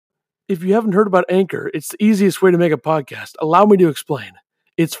If you haven't heard about Anchor, it's the easiest way to make a podcast. Allow me to explain.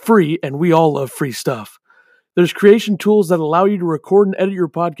 It's free, and we all love free stuff. There's creation tools that allow you to record and edit your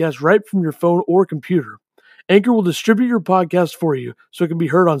podcast right from your phone or computer. Anchor will distribute your podcast for you so it can be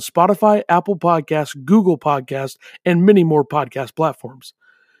heard on Spotify, Apple Podcasts, Google Podcasts, and many more podcast platforms.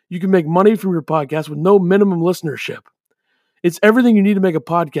 You can make money from your podcast with no minimum listenership. It's everything you need to make a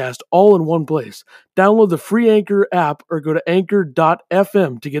podcast all in one place. Download the free Anchor app or go to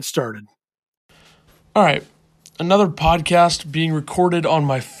anchor.fm to get started. All right, another podcast being recorded on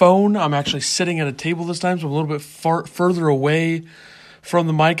my phone. I'm actually sitting at a table this time, so I'm a little bit further away from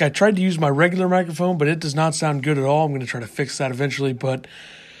the mic. I tried to use my regular microphone, but it does not sound good at all. I'm going to try to fix that eventually. But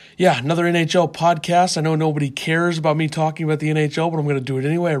yeah, another NHL podcast. I know nobody cares about me talking about the NHL, but I'm going to do it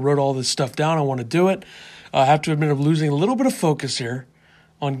anyway. I wrote all this stuff down. I want to do it. I have to admit I'm losing a little bit of focus here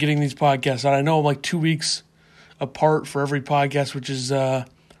on getting these podcasts out. I know I'm like 2 weeks apart for every podcast, which is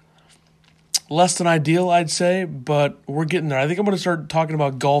less than ideal, I'd say, but we're getting there. I think I'm going to start talking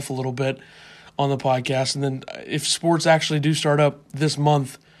about golf a little bit on the podcast, and then if sports actually do start up this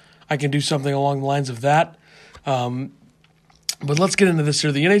month, I can do something along the lines of that. But let's get into this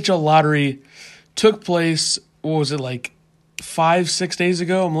here. The NHL lottery took place, what was it, like 5-6 days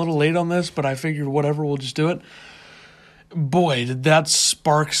ago? I'm a little late on this, but I figured whatever, we'll just do it. Boy, did that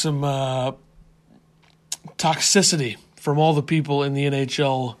spark some toxicity from all the people in the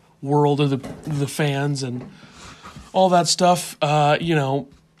NHL world, of the fans and all that stuff. The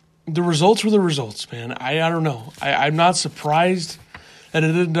results were the results, man. I don't know. I'm not surprised that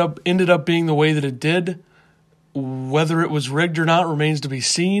it ended up being the way that it did. Whether it was rigged or not remains to be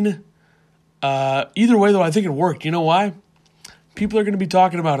seen. Either way, though, I think it worked. You know why? People are going to be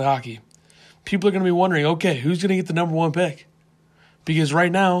talking about hockey. People are going to be wondering, okay, who's going to get the number one pick? Because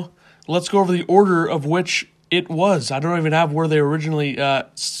right now, let's go over the order of which it was. I don't even have where they were originally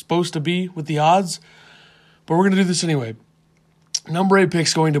supposed to be with the odds, but we're going to do this anyway. Number 8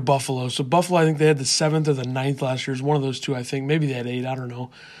 pick's going to Buffalo. So Buffalo, I think they had the 7th or the 9th last year. It was one of those two, I think. Maybe they had 8, I don't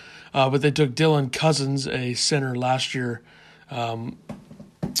know. But they took Dylan Cousins, a center, last year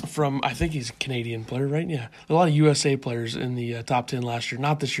from, I think he's a Canadian player, right? Yeah. A lot of USA players in the top 10 last year.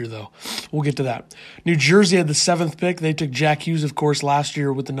 Not this year, though. We'll get to that. New Jersey had the 7th pick. They took Jack Hughes, of course, last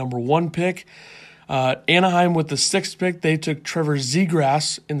year with the number 1 pick. Anaheim with the 6th pick. They took Trevor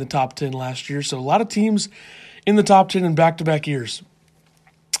Zegras in the top 10 last year. So a lot of teams in the top 10 in back-to-back years.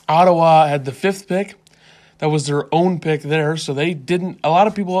 Ottawa had the 5th pick. That was their own pick there. So they didn't – a lot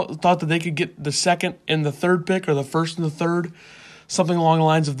of people thought that they could get the 2nd and the 3rd pick, or the 1st and the 3rd, something along the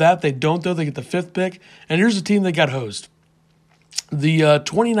lines of that. They don't, though. They get the 5th pick. And here's a team that got hosed. The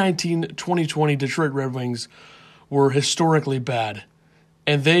 2019-2020 Detroit Red Wings were historically bad,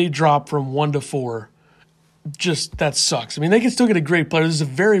 and they dropped from 1 to 4. Just, that sucks. I mean, they can still get a great player. This is a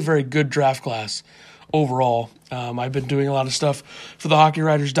very, very good draft class overall. I've been doing a lot of stuff for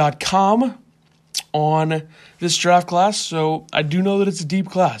thehockeywriters.com on this draft class, so I do know that it's a deep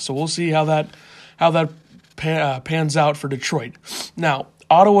class. So we'll see how that pans out for Detroit. Now,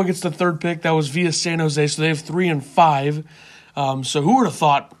 Ottawa gets the 3rd pick. That was via San Jose, so they have 3 and 5. So who would have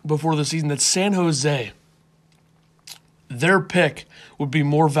thought before the season that San Jose, their pick, would be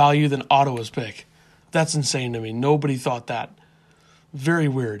more value than Ottawa's pick? That's insane to me. Nobody thought that. Very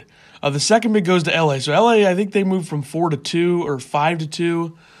weird. The 2nd pick goes to LA. So LA, I think they moved from 4 to 2 or 5 to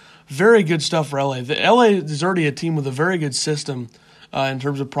 2. Very good stuff for LA. The LA is already a team with a very good system in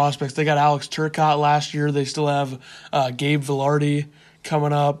terms of prospects. They got Alex Turcotte last year. They still have Gabe Vilardi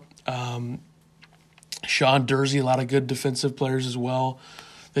coming up. Sean Durzi, a lot of good defensive players as well.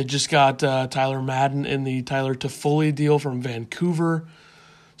 They just got Tyler Madden in the Tyler Toffoli deal from Vancouver.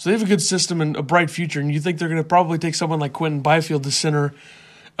 So they have a good system and a bright future. And you think they're going to probably take someone like Quentin Byfield, the center,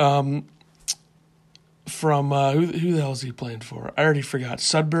 from who the hell is he playing for? I already forgot.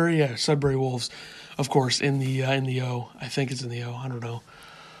 Sudbury? Yeah, Sudbury Wolves, of course, in the O. I think it's in the O. I don't know.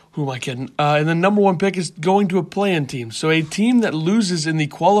 Who am I kidding? And the number 1 pick is going to a play-in team. So a team that loses in the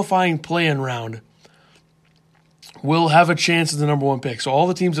qualifying play-in round will have a chance at the number 1 pick. So all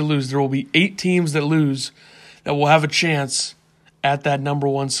the teams that lose, there will be 8 teams that lose that will have a chance at that number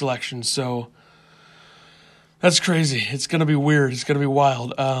 1 selection. So that's crazy. It's going to be weird. It's going to be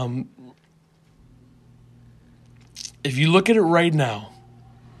wild. If you look at it right now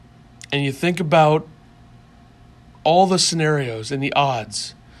and you think about all the scenarios and the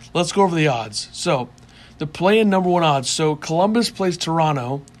odds, let's go over the odds. So the play-in number 1 odds. So Columbus plays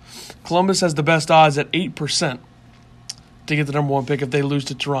Toronto. Columbus has the best odds at 8% to get the number 1 pick if they lose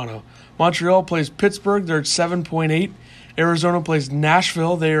to Toronto. Montreal plays Pittsburgh. They're at 7.8. Arizona plays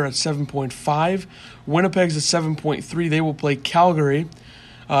Nashville. They are at 7.5. Winnipeg's at 7.3. They will play Calgary.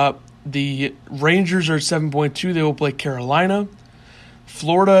 The Rangers are at 7.2. They will play Carolina.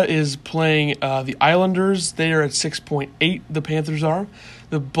 Florida is playing the Islanders. They are at 6.8, the Panthers are.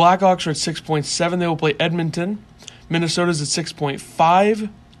 The Blackhawks are at 6.7. They will play Edmonton. Minnesota's at 6.5.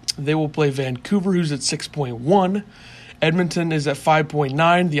 They will play Vancouver, who's at 6.1. Edmonton is at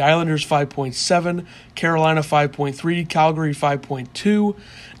 5.9. The Islanders 5.7. Carolina 5.3. Calgary 5.2.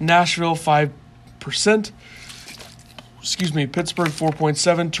 Nashville 5%. Pittsburgh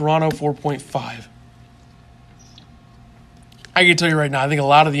 4.7. Toronto 4.5. I can tell you right now, I think a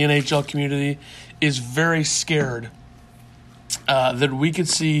lot of the NHL community is very scared that we could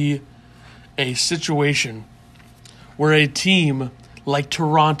see a situation where a team like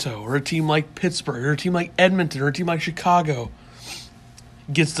Toronto or a team like Pittsburgh or a team like Edmonton or a team like Chicago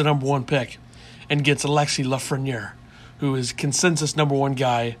gets the number one pick and gets Alexis Lafreniere, who is consensus number one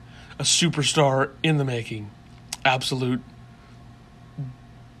guy, a superstar in the making. Absolute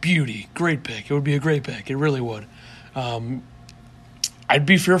beauty. Great pick. It would be a great pick. It really would. I'd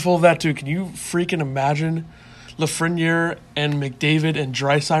be fearful of that too. Can you freaking imagine Lafreniere and McDavid and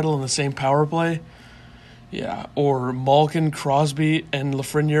Draisaitl in the same power play? Yeah, or Malkin, Crosby, and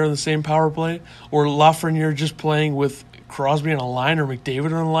Lafreniere in the same power play? Or Lafreniere just playing with Crosby on a line or McDavid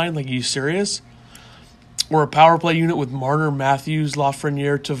on a line? Like, are you serious? Or a power play unit with Marner, Matthews,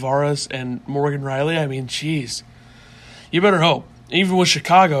 Lafreniere, Tavares, and Morgan Riley? I mean, geez. You better hope. Even with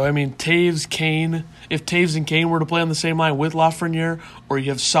Chicago, I mean, Taves, Kane. If Taves and Kane were to play on the same line with Lafreniere, or you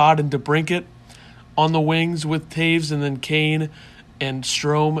have Saad and DeBrincat on the wings with Taves and then Kane and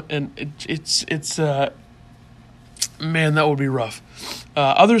Strome, and it's man, that would be rough.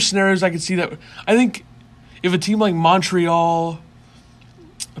 Other scenarios I could see that. I think if a team like Montreal,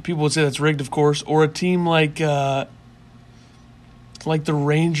 people would say that's rigged, of course, or a team like the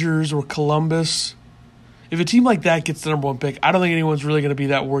Rangers or Columbus, if a team like that gets the number one pick, I don't think anyone's really going to be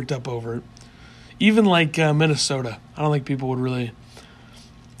that worked up over it. Even like Minnesota, I don't think people would really.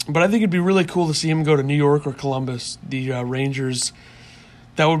 But I think it'd be really cool to see him go to New York or Columbus, the Rangers.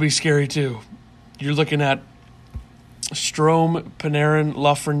 That would be scary too. You're looking at Strome, Panarin,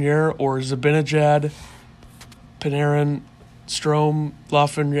 Lafreniere, or Zibanejad, Panarin, Strome,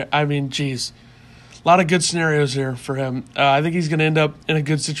 Lafreniere. I mean, geez. A lot of good scenarios here for him. I think he's going to end up in a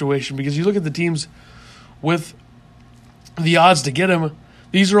good situation because you look at the teams with the odds to get him,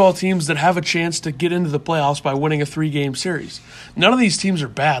 these are all teams that have a chance to get into the playoffs by winning a 3-game series. None of these teams are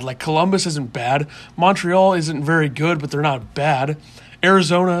bad. Like, Columbus isn't bad. Montreal isn't very good, but they're not bad.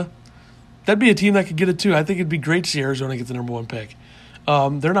 Arizona, that'd be a team that could get it too. I think it'd be great to see Arizona get the number one pick.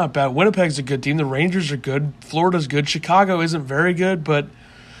 They're not bad. Winnipeg's a good team. The Rangers are good. Florida's good. Chicago isn't very good, but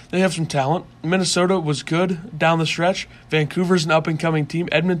they have some talent. Minnesota was good down the stretch. Vancouver's an up-and-coming team.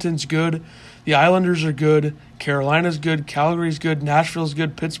 Edmonton's good. The Islanders are good. Carolina's good. Calgary's good. Nashville's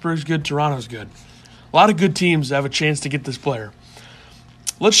good. Pittsburgh's good. Toronto's good. A lot of good teams have a chance to get this player.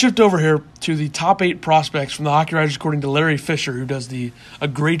 Let's shift over here to the top 8 prospects from the Hockey Writers according to Larry Fisher, who does a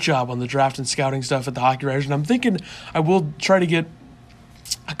great job on the draft and scouting stuff at the Hockey Writers. And I'm thinking I will try to get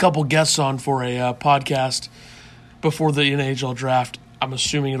a couple guests on for a podcast before the NHL draft. I'm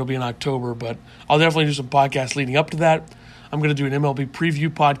assuming it'll be in October, but I'll definitely do some podcasts leading up to that. I'm going to do an MLB preview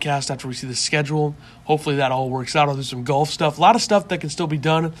podcast after we see the schedule. Hopefully that all works out. I'll do some golf stuff. A lot of stuff that can still be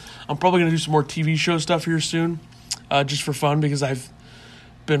done. I'm probably going to do some more TV show stuff here soon, just for fun, because I've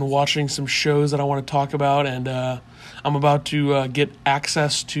been watching some shows that I want to talk about, and I'm about to get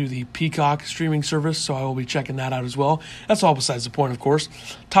access to the Peacock streaming service, so I will be checking that out as well. That's all besides the point, of course.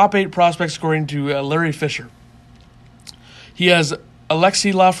 Top 8 prospects according to Larry Fisher. He has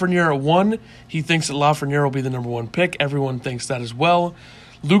Alexis Lafreniere at 1. He thinks that Lafreniere will be the number 1 pick. Everyone thinks that as well.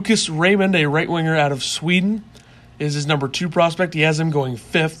 Lucas Raymond, a right winger out of Sweden, is his number 2 prospect. He has him going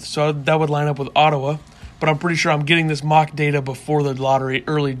 5th, so that would line up with Ottawa. But I'm pretty sure I'm getting this mock data before the lottery.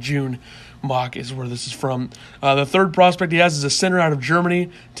 Early June mock is where this is from. The 3rd prospect he has is a center out of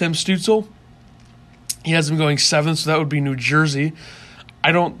Germany, Tim Stützle. He has him going 7th, so that would be New Jersey.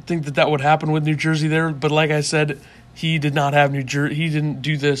 I don't think that would happen with New Jersey there, but like I said, he did not have New Jersey. He didn't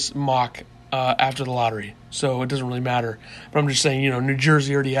do this mock after the lottery, so it doesn't really matter. But I'm just saying, New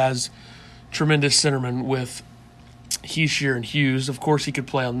Jersey already has tremendous centermen with Hischier and Hughes. Of course,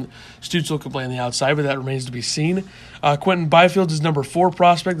 Stützle could play on the outside, but that remains to be seen. Quentin Byfield is number 4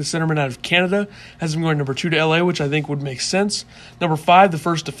 prospect, the centerman out of Canada. Has him going number 2 to LA, which I think would make sense. Number 5, the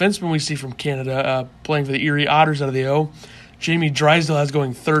first defenseman we see from Canada, playing for the Erie Otters out of the O. Jamie Drysdale has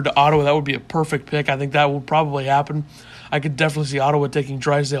going 3rd to Ottawa. That would be a perfect pick. I think that will probably happen. I could definitely see Ottawa taking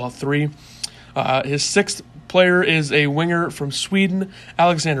Drysdale at 3. His 6th player is a winger from Sweden,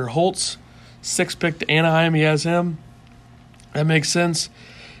 Alexander Holtz. 6th pick to Anaheim, he has him. That makes sense.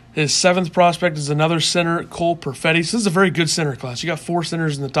 His 7th prospect is another center, Cole Perfetti. So this is a very good center class. You got 4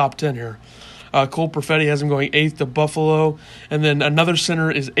 centers in the top 10 here. Cole Perfetti has him going 8th to Buffalo. And then another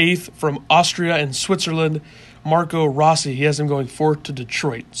center is 8th from Austria and Switzerland, Marco Rossi. He has him going 4th to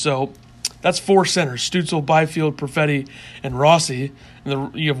Detroit. So that's 4 centers, Stützle, Byfield, Perfetti, and Rossi.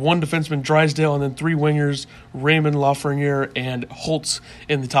 And you have 1 defenseman, Drysdale, and then 3 wingers, Raymond, Lafreniere, and Holtz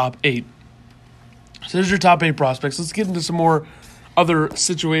in the top 8. So there's your top 8 prospects. Let's get into some more other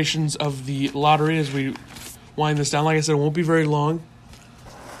situations of the lottery as we wind this down. Like I said, it won't be very long,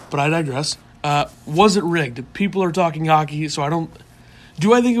 but I digress. Was it rigged? People are talking hockey, so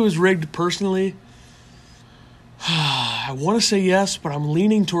do I think it was rigged personally? I want to say yes, but I'm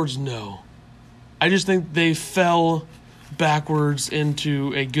leaning towards no. I just think they fell backwards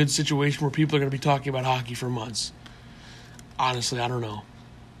into a good situation where people are going to be talking about hockey for months. Honestly, I don't know.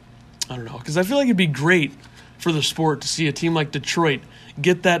 Because I feel like it'd be great for the sport to see a team like Detroit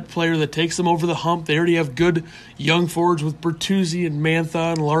get that player that takes them over the hump. They already have good young forwards with Bertuzzi and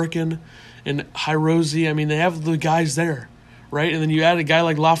Mantha and Larkin and Hirose. I mean, they have the guys there, right? And then you add a guy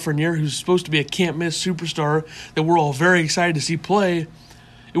like Lafreniere, who's supposed to be a can't-miss superstar that we're all very excited to see play.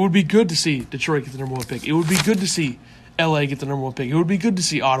 It would be good to see Detroit get the number 1 pick. It would be good to see LA get the number 1 pick. It would be good to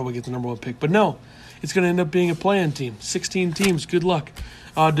see Ottawa get the number 1 pick. But no, it's going to end up being a play-in team. 16 teams. Good luck.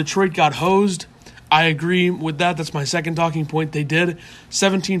 Detroit got hosed. I agree with that. That's my second talking point. They did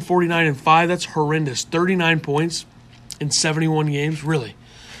 17, 49, and 5. That's horrendous. 39 points in 71 games. Really.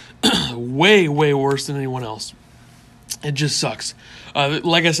 Way, way worse than anyone else. It just sucks.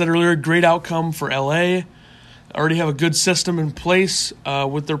 Like I said earlier, great outcome for LA. Already have a good system in place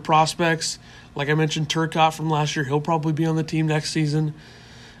with their prospects. Like I mentioned, Turcotte from last year, he'll probably be on the team next season.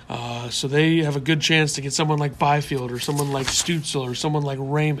 So they have a good chance to get someone like Byfield or someone like Stützle or someone like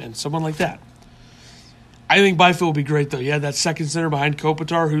Raymond, someone like that. I think Byfield will be great, though. Yeah, that second center behind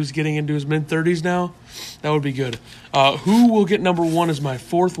Kopitar, who's getting into his mid-30s now, that would be good. Who will get number 1 is my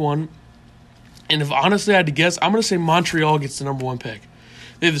 4th one. And if honestly I had to guess, I'm going to say Montreal gets the number 1 pick.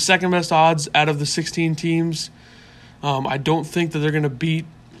 They have the second best odds out of the 16 teams. I don't think that they're going to beat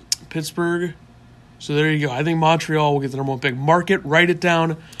Pittsburgh. So there you go. I think Montreal will get the number 1 pick. Mark it, write it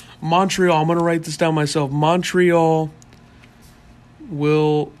down. Montreal, I'm going to write this down myself. Montreal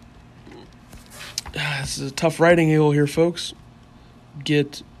will... This is a tough writing angle here, folks.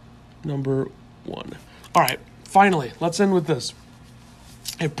 Get number 1. All right, finally, let's end with this.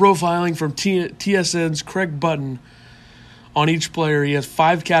 A profiling from TSN's Craig Button on each player. He has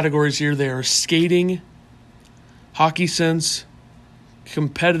 5 categories here. They are skating, hockey sense,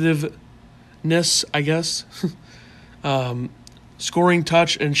 competitiveness, I guess, scoring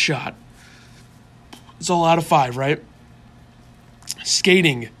touch, and shot. It's all out of 5, right?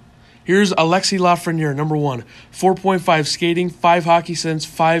 Skating. Here's Alexis Lafreniere, number 1. 4.5 skating, 5 hockey sense,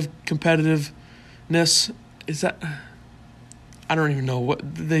 5 competitiveness. Is that... I don't even know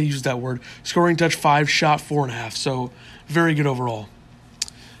what they use that word. Scoring touch, 5, shot 4.5. So very good overall.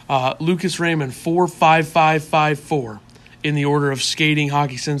 Lucas Raymond, 4, 5, 5, 5, 4 in the order of skating,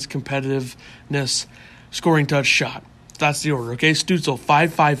 hockey sense, competitiveness, scoring touch, shot. That's the order, okay? Stützle,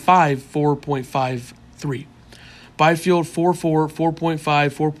 5, 5, 5, 4.53. Byfield, 4, 4, 4.5,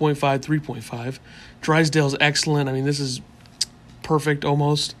 4.5, 3.5. Drysdale's excellent. I mean, this is perfect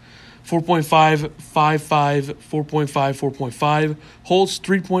almost. 4.5, 5, 5, 4.5, 4.5. Holtz,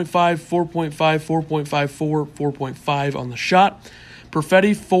 3.5, 4.5, 4.5, 4, 4.5 on the shot.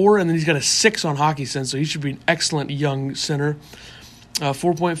 Perfetti, 4, and then he's got a 6 on hockey sense, so he should be an excellent young center.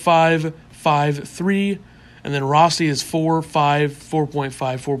 4.5, 5, 3, and then Rossi is 4, 5, 4.5,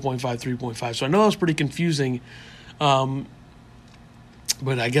 4.5, 3.5. So I know that was pretty confusing,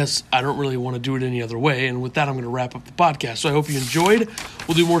 but I guess I don't really want to do it any other way. And with that, I'm going to wrap up the podcast. So I hope you enjoyed.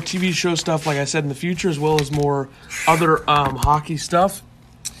 We'll do more TV show stuff, like I said, in the future, as well as more other hockey stuff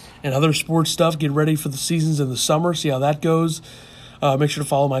and other sports stuff. Get ready for the seasons in the summer. See how that goes. Make sure to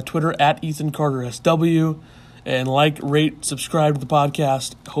follow my Twitter at EthanCarterSW. And like, rate, subscribe to the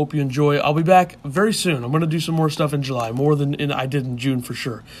podcast. Hope you enjoy. I'll be back very soon. I'm going to do some more stuff in July, more than I did in June for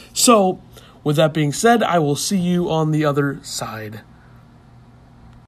sure. So, with that being said, I will see you on the other side.